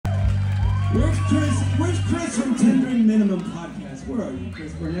Where's Chris from Tendering Minimum Podcast? Where are you,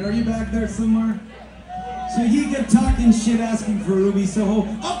 Chris Burnett? Are you back there somewhere? So he kept talking shit, asking for Ruby Soho.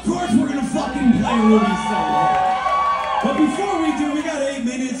 Of course we're gonna fucking play Ruby Soho. But before we do, we got 8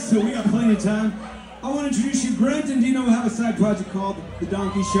 minutes, so we got plenty of time. I want to introduce you, Grant, and do you know we have a side project called The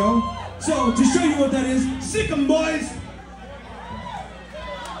Donkee Show? So, to show you what that is, sick 'em, boys!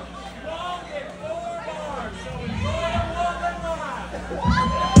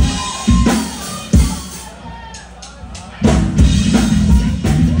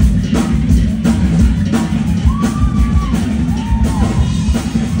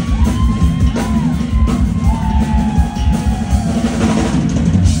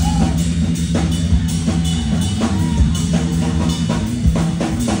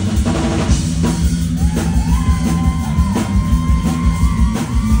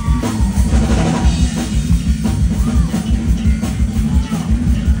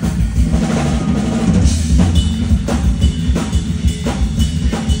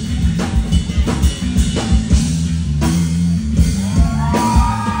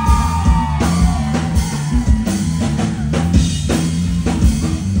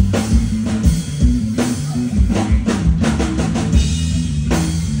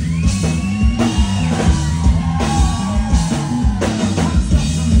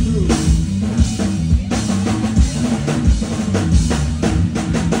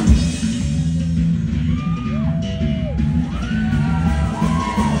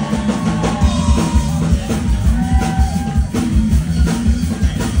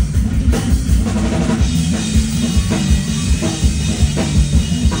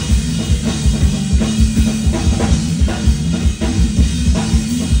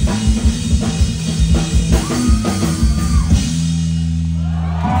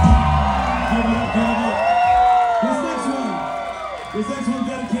 This next one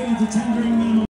dedicated to Tendering Minimum.